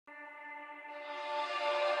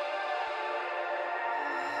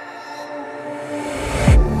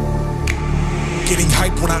Getting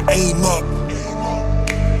hype when I aim up,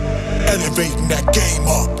 elevating that game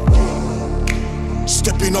up,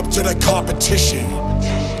 stepping up to the competition.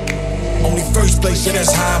 Only first place, yeah,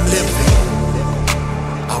 that's how I'm living.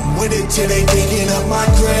 I'm with it till they digging up my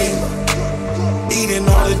grave, eating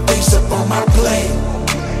all the things up on my plate.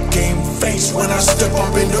 Game face when I step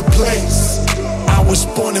up into place. I was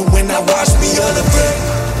born and when I watched me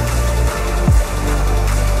elevate.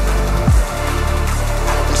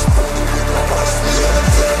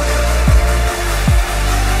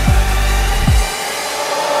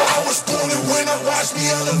 Watch me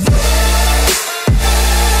elevate.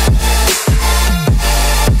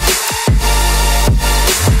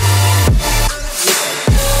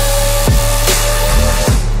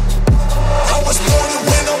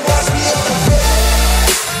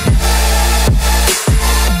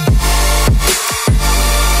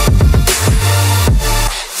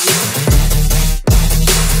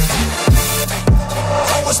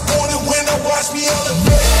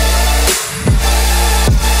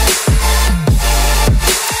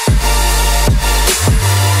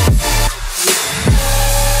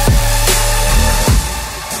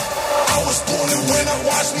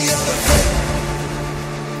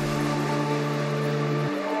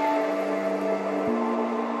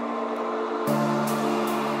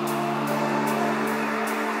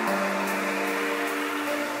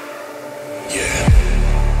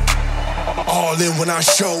 All in when I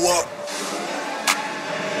show up,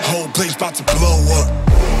 whole place about to blow up.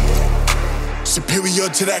 Superior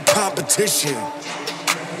to that competition.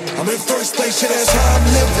 I'm in first place, yeah, that's how I'm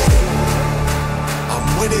living. I'm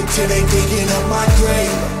with it till they digging up my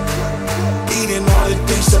grave, eating all the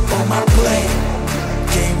things up on my plate.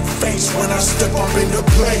 Game face when I step up into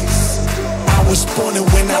place. I was born and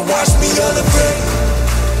when I watched me elevate.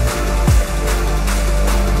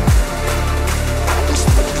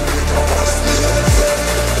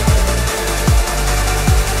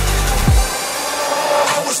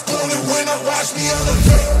 Watch me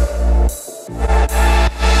elevate.